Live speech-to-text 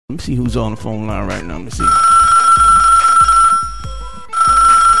Let me see who's on the phone line right now. Let me see.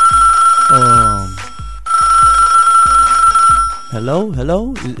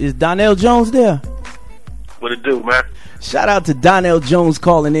 Hello? Is Donnell Jones there? What it do, man? Shout out to Donnell Jones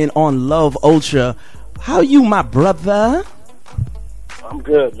calling in on Love Ultra. How you, my brother? I'm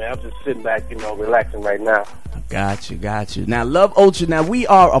good, man. I'm just sitting back, relaxing right now. Got you. Now, Love Ultra, now we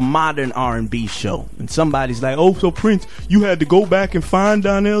are a modern R&B show. And somebody's like, oh, so Prince, you had to go back and find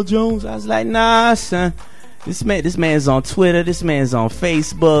Donnell Jones? I was like, nah, son. This man's on Twitter. This man's on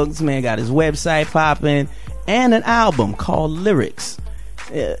Facebook. This man got his website popping. And an album called Lyrics.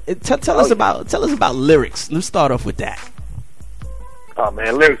 Tell us about Lyrics. Let's start off with that. Oh,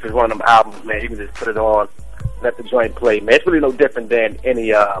 man, Lyrics is one of them albums, man. You can just put it on, let the joint play, man. It's really no different than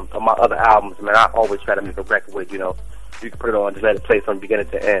any of my other albums, man. I always try to make a record with, you can put it on, just let it play from beginning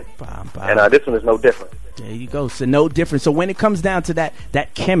to end. And this one is no different. There you go. So no different. So when it comes down to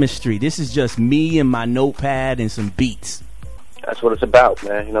that chemistry, this is just me and my notepad and some beats. That's what it's about,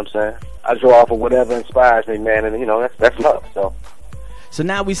 man. You know what I'm saying? I draw off of whatever inspires me, man, and that's love. So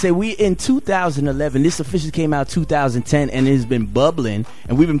now we say we in 2011. This officially came out 2010, and it has been bubbling.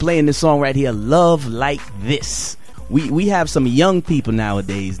 And we've been playing this song right here, "Love Like This." We have some young people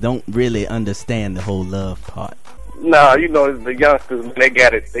nowadays don't really understand the whole love part. No, the youngsters, they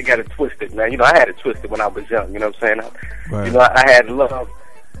got it twisted, man. I had it twisted when I was young. You know what I'm saying? Right. I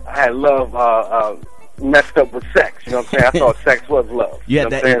had love messed up with sex. You know what I'm saying? I thought sex was love. Yeah,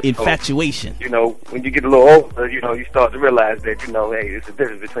 that infatuation. So, when you get a little older, you start to realize that, hey, there's a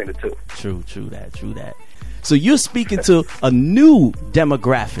difference between the two. True that. So you're speaking to a new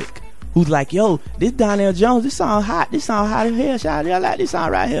demographic who's like, yo, this Donnell Jones, this song hot. This song hot as hell, shout out. I like this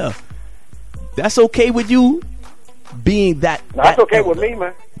song right here. That's okay with you being that? No, that's okay with me,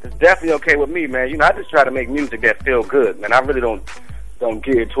 man. It's definitely okay with me, man. I just try to make music that feel good, man. I really don't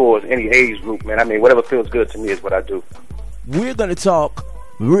gear towards any age group, man. I mean, whatever feels good to me is what I do. We're going to talk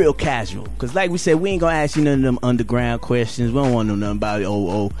real casual, because like we said, we ain't going to ask you none of them underground questions. We don't want to know nothing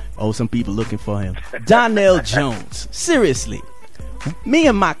about, some people looking for him. Donnell Jones, seriously, me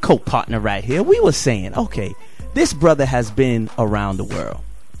and my co-partner right here, we were saying, okay, this brother has been around the world.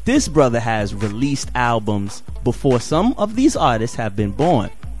 This brother has released albums before some of these artists have been born.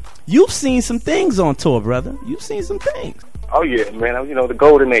 You've seen some things on tour, brother. You've seen some things. Oh, yeah, man. The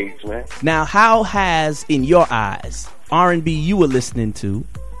golden age, man. Now, how has, in your eyes, R&B you were listening to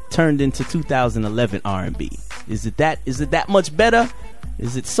turned into 2011 R&B? Is it that much better?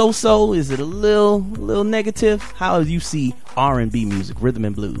 Is it so-so? Is it a little negative? How do you see R&B music, rhythm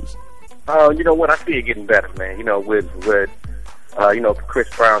and blues? You know what? I see it getting better, man. With Chris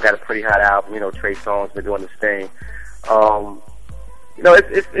Brown got a pretty hot album. Trey Songz been doing this thing.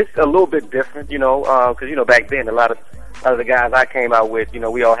 It's a little bit different, because, back then a lot of the guys I came out with,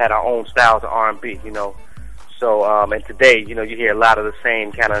 we all had our own styles of R&B, So, and today, you hear a lot of the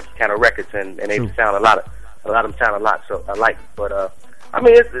same kind of records, and they sound a lot of them sound a lot so alike. But I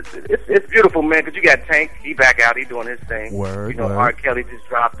mean, it's beautiful, man. Because you got Tank, he back out, he doing his thing. Word. R. Kelly just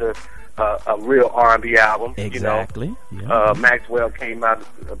dropped a real R&B album. Exactly. Maxwell came out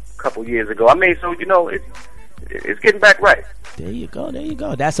a couple years ago. I mean, so it's getting back right. There you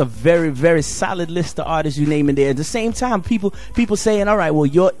go. That's a very, very solid list of artists you name in there. At the same time, people saying, all right, well,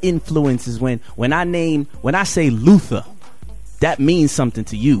 your influences when I say Luther, that means something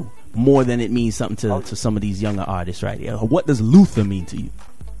to you more than it means something to some of these younger artists right here. What does Luther mean to you?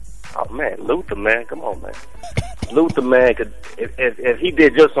 Oh man, Luther, man, come on, man. Luther, man, if he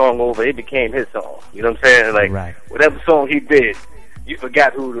did your song over, it became his song. You know what I'm saying? Like, right. Whatever song he did, you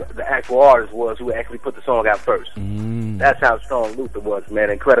forgot who the actual artist was who actually put the song out first. That's how strong Luther was, man.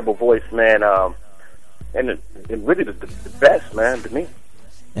 Incredible voice, man. And really the best, man, to me.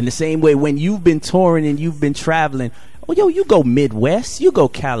 And the same way, when you've been touring and you've been traveling, you go Midwest, you go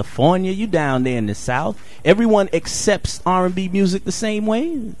California, you down there in the South. Everyone accepts R&B music the same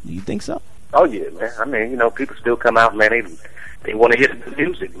way. Do you think so? Oh yeah, man. I mean, people still come out, man. They want to hear the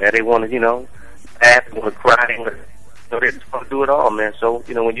music, man. They want to, laugh, they want to cry, they just want to do it all, man. So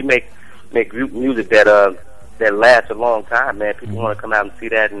when you make music that lasts a long time, man, people want to come out and see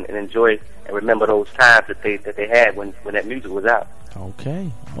that and enjoy and remember those times that they had when that music was out.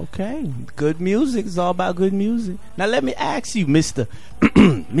 Okay. Good music is all about good music. Now let me ask you, Mr.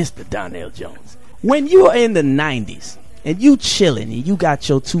 Donnell Jones, when you were in the 90s and you chilling and you got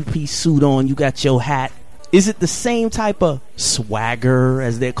your two-piece suit on, you got your hat, is it the same type of swagger,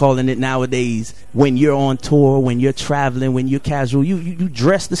 as they're calling it nowadays, when you're on tour, when you're traveling, when you're casual? You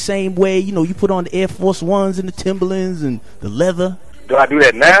dress the same way, you put on the Air Force Ones and the Timberlands and the leather? Do I do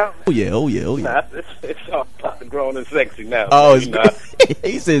that now? Oh yeah, oh yeah, oh yeah. Nah, it's all about the grown and sexy now. Oh, man.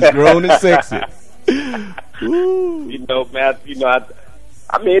 he says grown and sexy. Ooh. You know, man.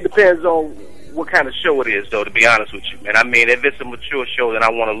 I mean, it depends on what kind of show it is, though. To be honest with you, man. I mean, if it's a mature show, then I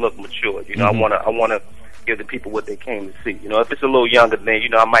want to look mature. You know, I want to give the people what they came to see. You know, if it's a little younger,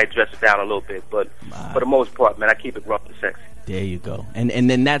 then I might dress it down a little bit. But for the most part, man, I keep it rough and sexy. There you go, and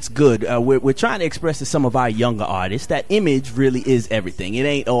then that's good. We're trying to express to some of our younger artists that image really is everything. It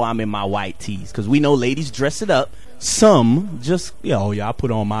ain't I'm in my white tees, because we know ladies dress it up. Some just I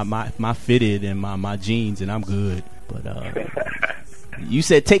put on my fitted and my jeans and I'm good. But you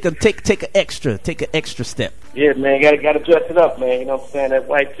said take an extra step. Yeah, man, gotta dress it up, man. You know what I'm saying? That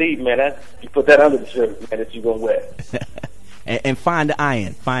white tee, man. You put that under the shirt, man, that you gonna wear. and find the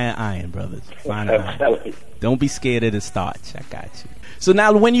iron, brothers. Find the iron. Don't be scared of the starch. I got you. So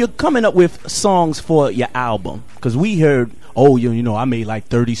now, when you're coming up with songs for your album, because we heard, I made like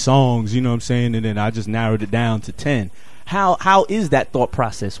 30 songs, you know what I'm saying, and then I just narrowed it down to 10. How is that thought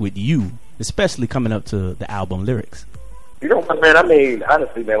process with you, especially coming up to the album lyrics? You know what, man? I mean,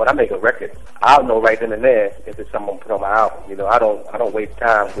 honestly, man, when I make a record, I'll know right then and there if it's something I'm gonna put on my album. You know, I don't waste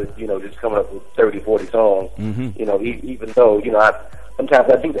time with just coming up with 30, 40 songs. Mm-hmm. You know, even though sometimes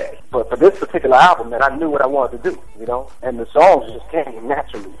I do that. But for this particular album, man, I knew what I wanted to do. You know, and the songs just came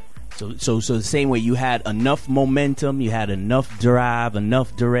naturally. So the same way, you had enough momentum, you had enough drive,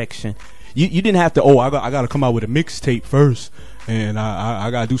 enough direction. You didn't have to. I got to come out with a mixtape first, and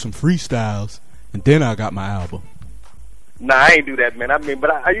I got to do some freestyles, and then I got my album. Nah, I ain't do that, man. I mean, but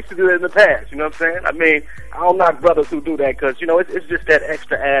I used to do that in the past. You know what I'm saying? I mean, I don't knock brothers who do that because it's just that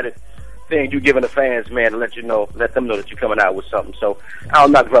extra added thing you're giving the fans, man, to let them know that you're coming out with something. So I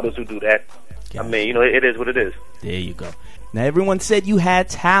don't knock brothers who do that. I mean, it is what it is. There you go. Now, everyone said you had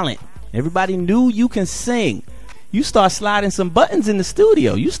talent. Everybody knew you can sing. You start sliding some buttons in the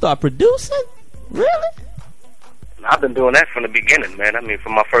studio. You start producing? Really? I've been doing that from the beginning, man. I mean,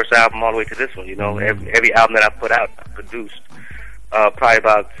 from my first album all the way to this one, every album that I put out, I produced probably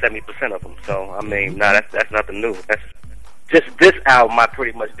about 70% of them. So, I mean, that's nothing new. That's just this album, I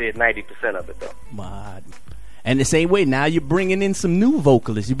pretty much did 90% of it, though. God. And the same way, now you're bringing in some new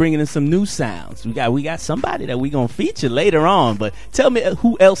vocalists. You're bringing in some new sounds. We got somebody that we're going to feature later on. But tell me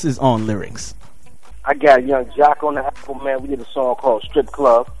who else is on lyrics. I got Young Jock on the album, man. We did a song called Strip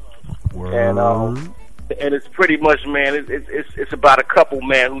Club. Word. And it's pretty much, man, it's about a couple,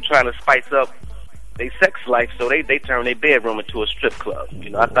 man, who trying to spice up their sex life, so they turn their bedroom into a strip club.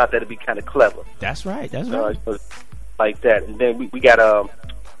 You know, I thought that'd be kind of clever. That's right. Like that. And then we got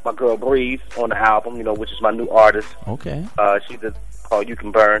my girl Breeze on the album, which is my new artist. Okay. She's called You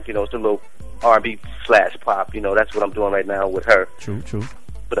Can Burn. It's a little R&B / pop. That's what I'm doing right now with her. True.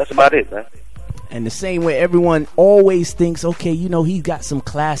 But that's about it, man. And the same way, everyone always thinks, okay, he's got some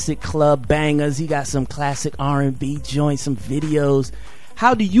classic club bangers, he got some classic R&B joints, some videos.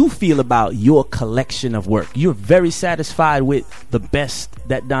 How do you feel about your collection of work? You're very satisfied with the best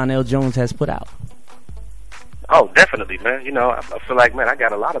that Donell Jones has put out? Oh, definitely, man. I feel like, man, I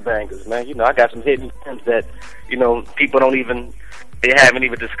got a lot of bangers, man. I got some hidden gems that, people they haven't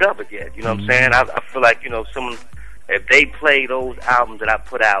even discovered yet. You know what I'm saying? I feel like, if they play those albums that I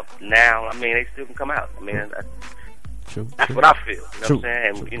put out now, I mean, they still can come out. I mean, that's what I feel. You know what I'm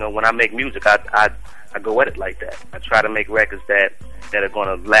saying? And, when I make music, I go at it like that. I try to make records that are going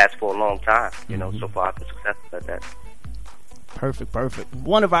to last for a long time. So far I've been successful at that. Perfect.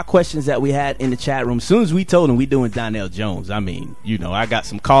 One of our questions that we had in the chat room, as soon as we told him we doing Donell Jones, I mean, I got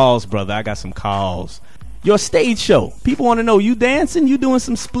some calls, brother. I got some calls. Your stage show. People want to know, you dancing? You doing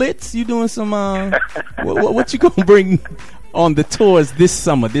some splits? You doing some, what you gonna bring on the tours this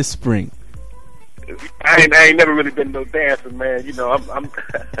summer, this spring? I ain't never really been no dancing, man. I'm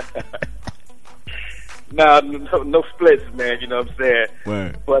no splits, man. You know what I'm saying?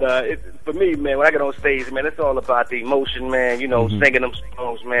 Right. But for me, man, when I get on stage, man, it's all about the emotion, man. Singing them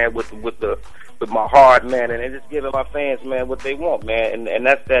songs, man, with my heart, man, and just giving my fans, man, what they want, man. And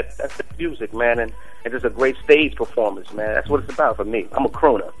that's the music, man, and it's a great stage performance, man. That's what it's about for me. I'm a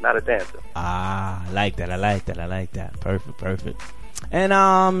crooner, not a dancer. I like that. Perfect.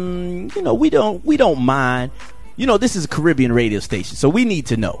 And we don't mind. This is a Caribbean radio station, so we need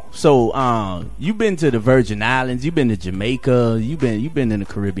to know. So, you've been to the Virgin Islands, you've been to Jamaica, you've been in the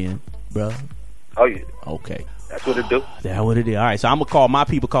Caribbean, bro. Oh yeah. Okay. That's what it do. That's what it is. All right, so I'm gonna call my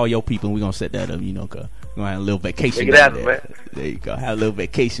people, call your people, and we're gonna set that up. Cause we're gonna have a little vacation. Man. There you go. Have a little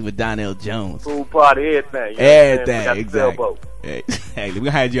vacation with Donell Jones. Pool party, everything. Everything, exactly. Hey, we're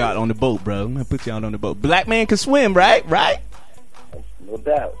gonna have you out on the boat, bro. We're gonna put you out on the boat. Black man can swim, right? No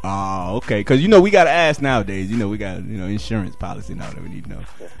doubt. Oh, okay. Because, you know, we got to ask nowadays. You know, we got, you know, insurance policy and all that we need to know.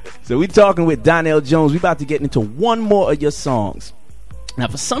 So we talking with Donell Jones. We about to get into one more of your songs. Now,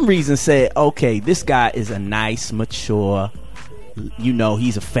 for some reason, said, okay, this guy is a nice, mature, you know,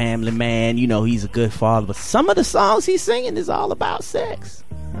 he's a family man. You know, he's a good father. But some of the songs he's singing is all about sex.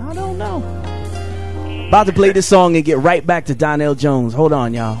 I don't know. About to play this song and get right back to Donell Jones. Hold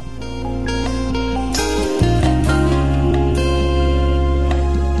on, y'all.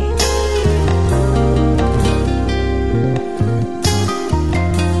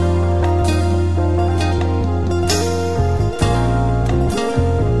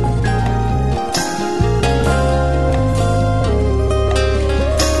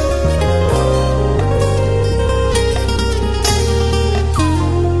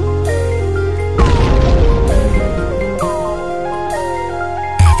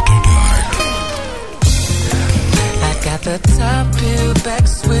 The top bill back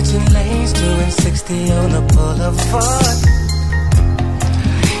switching lanes, doing 60 on the boulevard.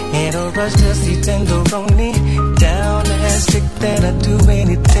 In a rush to see Tenderoni, down as chick that'll do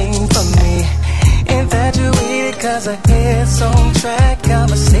anything for me. Infatuated cause her head's on track,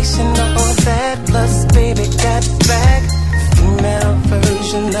 conversation on that, plus baby got back. Female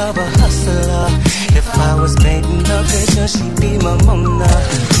version of a hustler. If I was painting a picture, she'd be my Mona.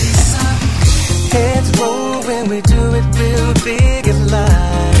 Heads roll when we do it real big, it's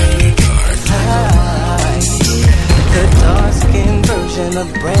like the dark-skinned version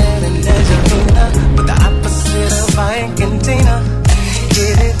of Brad and Angelina, but the opposite of Ike and Tina.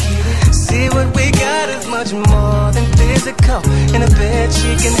 Get it? See what we got is much more than physical. In a bed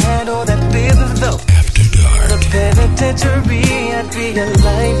she can handle that business though. The penitentiary, I'd be a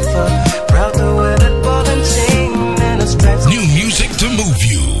lifer, proud to wear that ball and chain and a strap. New music to move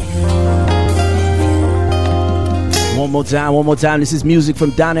you. One more time. This is music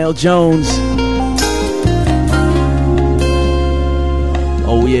from Donell Jones.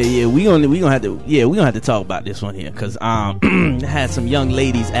 Oh yeah. We gonna have to talk about this one here because I had some young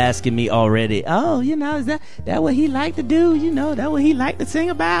ladies asking me already. Oh, you know, is that what he like to do? You know, that what he like to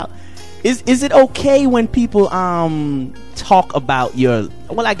sing about? Is it okay when people talk about your?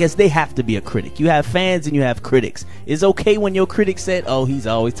 Well, I guess they have to be a critic. You have fans and you have critics. Is it okay when your critic said, "Oh, he's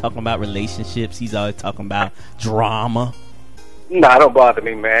always talking about relationships. He's always talking about drama"? No, don't bother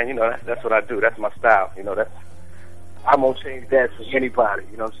me, man. You know, that's what I do. That's my style. You know, I'm gonna change that for anybody.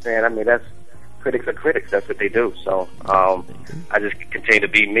 You know what I'm saying? I mean, critics are critics. That's what they do. So I just continue to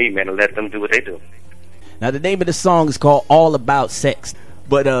be me, man, and let them do what they do. Now, the name of the song is called "All About Sex."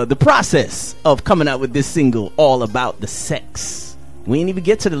 But the process of coming out with this single, All About the Sex, we ain't even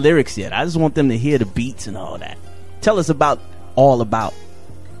get to the lyrics yet. I just want them to hear the beats and all that. Tell us about All About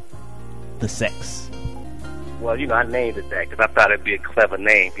the Sex. Well, you know, I named it that because I thought it'd be a clever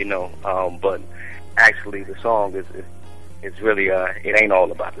name, you know. But actually, the song is really it ain't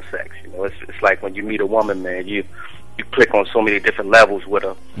all about the sex. You know, it's like when you meet a woman, man, you click on so many different levels with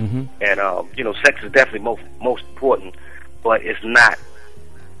her, and you know, sex is definitely most important, but it's not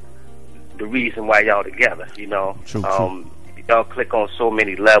the reason why y'all together, you know. True. Y'all click on so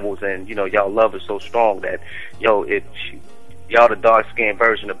many levels, and you know, y'all love is so strong that y'all the dark skinned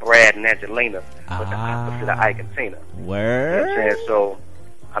version of Brad and Angelina, but the opposite of Ike and Tina. Word. You know what I'm saying? So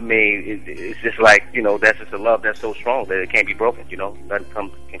I mean, it's just like, you know, that's just a love that's so strong that it can't be broken. You know,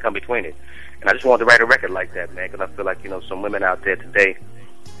 nothing can come between it. And I just wanted to write a record like that, man, because I feel like, you know, some women out there today,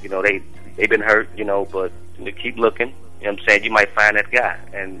 you know, they've been hurt, you know, but they keep looking. You know what I'm saying? You might find that guy,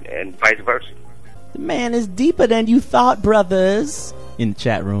 and vice versa. The man is deeper than you thought, brothers. In the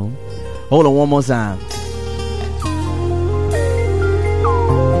chat room. Hold on one more time.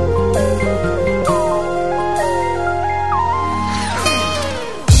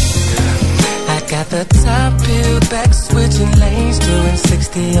 I got the top bill back switching lanes, doing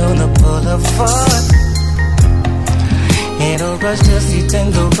 60 on the boulevard. In a rush to see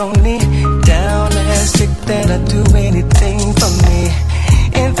Tenderoni, down as chick that'll do anything for me.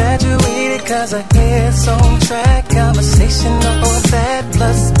 Infatuated cause her head's on track, conversation on that,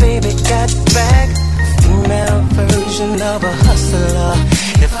 plus baby got back. Female version of a hustler.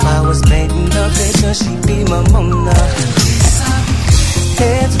 If I was painting a picture, she'd be my Mona.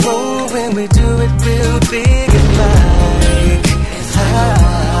 Heads roll when we do it real big, it's like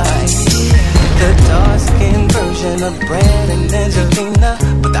the dark-skinned version of Brad and Angelina,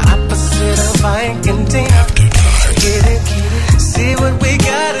 but the opposite of Ike and Tina. Get it? See what we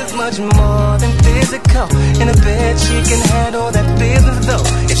got is much more than physical. In a bed she can handle that business though.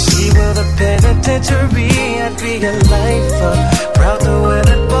 If she were the penitentiary, I'd be a lifer, proud to wear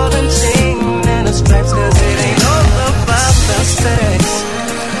that ball and chain and the stripes, cause it ain't all about the sex.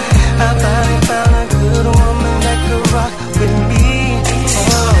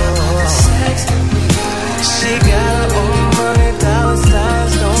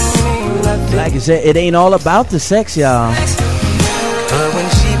 Like I said, it ain't all about the sex, y'all.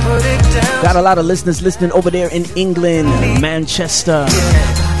 Got a lot of listeners listening over there in England, Manchester.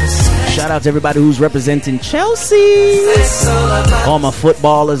 Shout out to everybody who's representing Chelsea. All my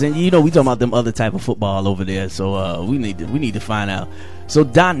footballers, and you know we talking about them other type of football over there. So we need to find out. So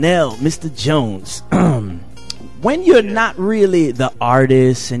Donnell, Mr. Jones, when you're not really the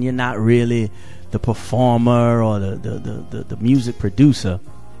artist and you're not really the performer or the music producer,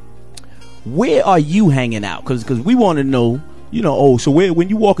 where are you hanging out? Because we want to know. You know, oh, so when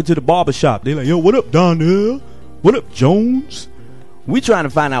you walk into the barber shop, they're like, yo, what up, Donnell? What up, Jones? We trying to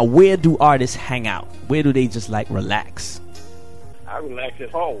find out, where do artists hang out? Where do they just like relax? I relax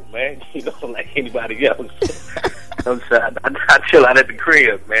at home, man. You know, like anybody else. I chill out at the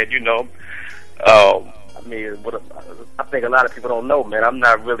crib, man. You know, I mean, I think a lot of people don't know, man. I'm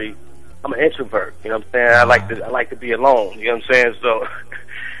an introvert. You know what I'm saying? I like to be alone. You know what I'm saying? So.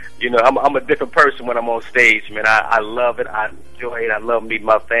 You know, I'm a different person when I'm on stage, man. I love it. I enjoy it. I love meeting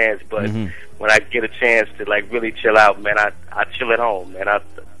my fans. But when I get a chance to, like, really chill out, man, I chill at home, man. I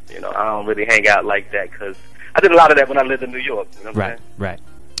don't really hang out like that because I did a lot of that when I lived in New York. You know what I'm saying? Right.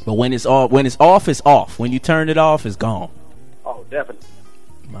 But when it's off, it's off. When you turn it off, it's gone. Oh, definitely.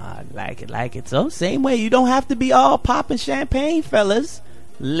 I like it. So, same way. You don't have to be all popping champagne, fellas.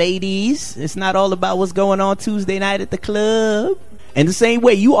 Ladies, it's not all about what's going on Tuesday night at the club. And the same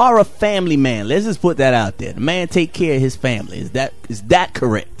way, you are a family man. Let's just put that out there. The man take care of his family. Is that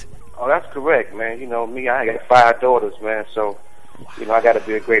correct? Oh, that's correct, man. You know me, I got 5 daughters, man. So, you know, I got to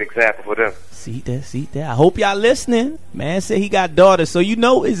be a great example for them. See there. I hope y'all listening. Man said he got daughters, so you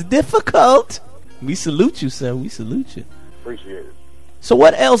know it's difficult. We salute you, sir. We salute you. Appreciate it. So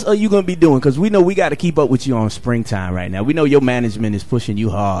what else are you going to be doing? Because we know we got to keep up with you on Springtime right now. We know your management is pushing you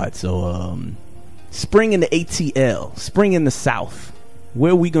hard. So, spring in the ATL, spring in the South.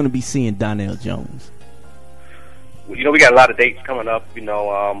 Where are we going to be seeing Donnell Jones? Well, you know, we got a lot of dates coming up. You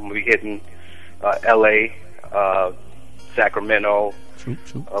know, we'll be hitting L.A., Sacramento. True.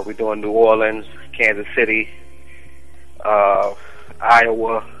 We're doing New Orleans, Kansas City,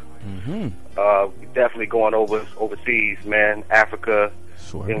 Iowa. We're definitely going overseas, man. Africa.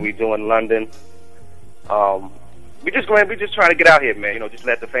 Sure. Then we're doing London. We just trying to get out here, man. You know, just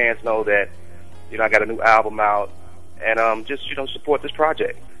let the fans know that, you know, I got a new album out, and just, you know, support this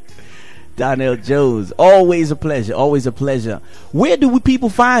project. Donnell Jones, always a pleasure. Where do people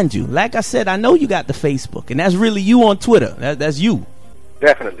find you? Like I said, I know you got the Facebook, and that's really you on Twitter. That's you.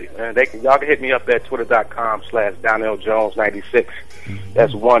 Definitely, man. Y'all can hit me up at twitter.com/DonnellJones96.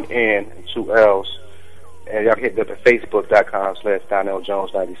 That's 1 N and 2 L's. And y'all can hit me up at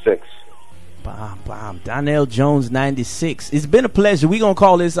facebook.com/DonnellJones96. Bam. Donnell Jones 96. It's been a pleasure. We're going to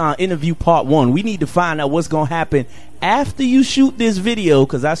call this interview part 1. We need to find out what's going to happen after you shoot this video,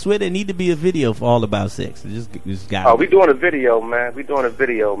 because I swear there need to be a video for All About Sex. Just got we doing a video, man. You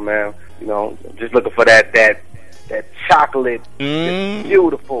know, just looking for that chocolate,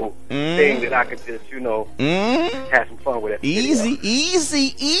 beautiful thing that I could just, you know, have some fun with. Easy.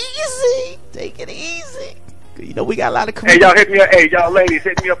 Take it easy. You know, we got a lot of Hey, y'all hit me up. Hey, y'all ladies,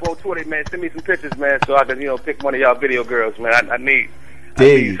 hit me up on Twitter, man. Send me some pictures, man, so I can, you know, pick one of y'all video girls, man. I need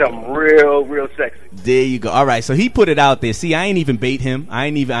something real sexy. There you go. All right, so he put it out there. See, I ain't even bait him. I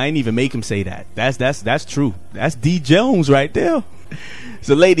ain't even make him say that. That's true. That's D Jones right there.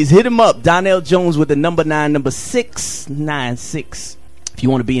 So, ladies, hit him up. Donnell Jones with the number 696. If you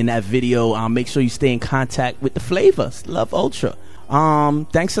want to be in that video, make sure you stay in contact with the Flavors. Love Ultra.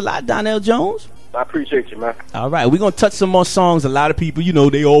 Thanks a lot, Donnell Jones. I appreciate you, man. All right, we're going to touch some more songs. A lot of people, you know,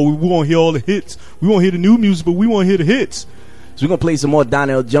 we want to hear all the hits. We want to hear the new music, but we want to hear the hits. So we're going to play some more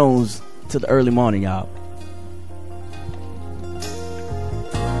Donnell Jones to the early morning, y'all.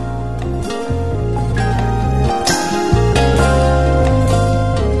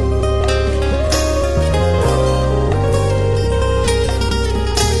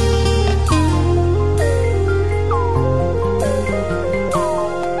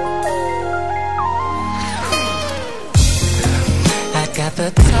 The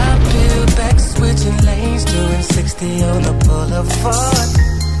top view, back switching lanes, doing 60 on the boulevard.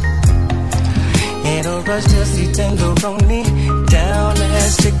 In a rush to see Tenderoni, down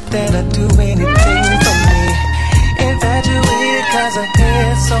as chick that'll do anything for me. Infatuated cause her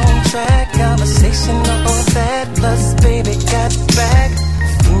head's on track, conversation on that, plus baby got back.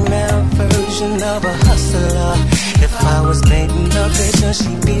 Female version of a hustler. If I was dating a bitch,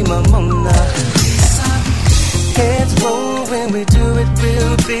 she'd be my Mona. Heads roll when we do it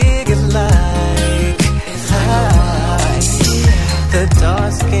real big, it's like the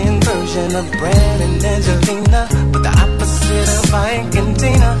dark-skinned version of Brad and Angelina, with the opposite of Ike and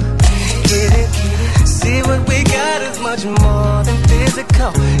Tina. Get See what we got is much more than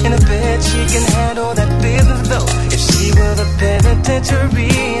physical. In a bed she can handle that business though. If she were the penitentiary,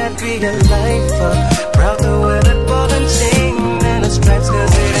 I'd be a lifer. Proud to wear the ball and chain and the stripes,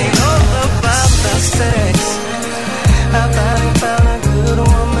 cause it ain't all about the sex. I finally found a good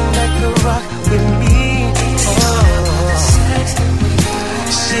woman that could rock with me.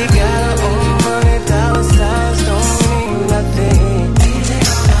 She got her own money, dollar signs don't mean nothing.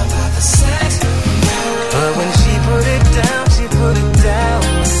 But when she put it down,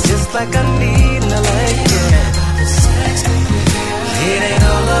 just like I need and I like it. It ain't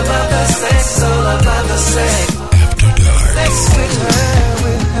all about the sex, all about the sex. Sex with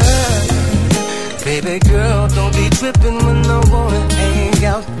her. Baby girl, don't be tripping when I wanna hang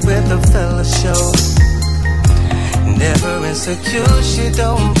out with a fella show. Never insecure, she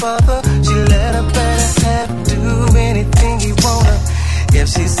don't bother. She let her better half do anything he wanna. If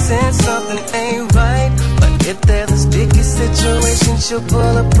she said something ain't right, but if there's a sticky situation, she'll pull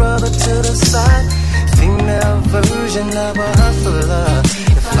her brother to the side. Female version of a hustler.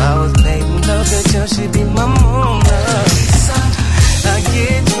 If I was making love to her, she'd be my moonlight. I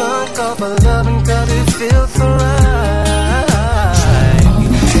get drunk off of loving cause it feels so right.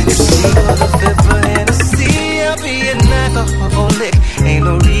 If she was a fit for Hennessy, I'll be an alcoholic. Ain't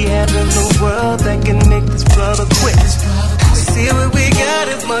no rehab in the world that can make this brother quit. See what we got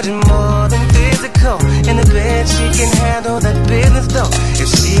is much more than physical. In the bed she can handle that business though. If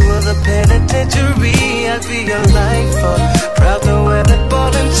she was a penitentiary, I'd be a lifer. Proud to wear that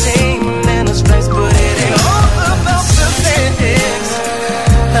ball and chain and the stripes, but it ain't all about the sex.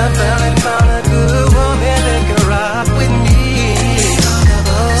 I finally found a good woman that can rock with me.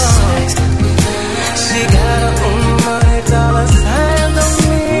 She got her own money, dollar signs don't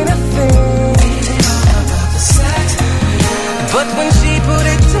mean a thing. But when she put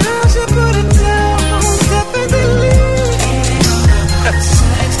it down, definitely.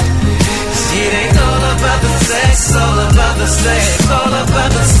 It ain't all about the sex, all about the sex, all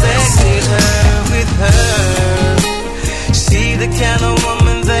about the sex with her. She's the kind of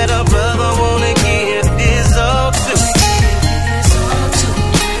woman that a brother wanna give his all to.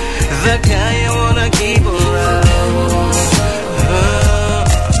 The kind you wanna keep around.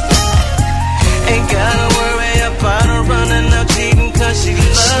 Ain't gotta worry about her running out cheating cause she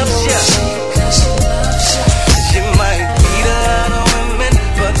loves you. She might beat her out of women,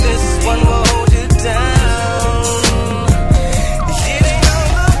 but this one will hold you down. It ain't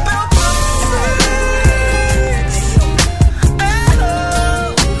all about the sex.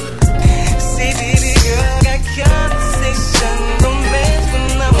 Oh. See, baby girl, got conversation. Don't mess when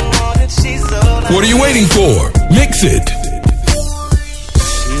I'm wanted, she's all I What are you waiting for? Mix it.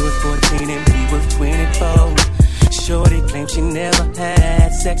 She was 14 and he was 24. Shorty claims she never had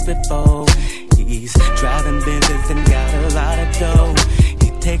sex before. He's driving business and got a lot of dough. He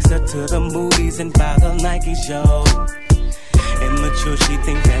takes her to the movies and buys a Nike show. Immature, she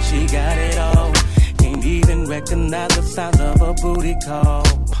thinks that she got it all. Can't even recognize the sound of a booty call.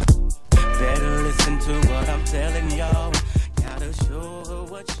 Better listen to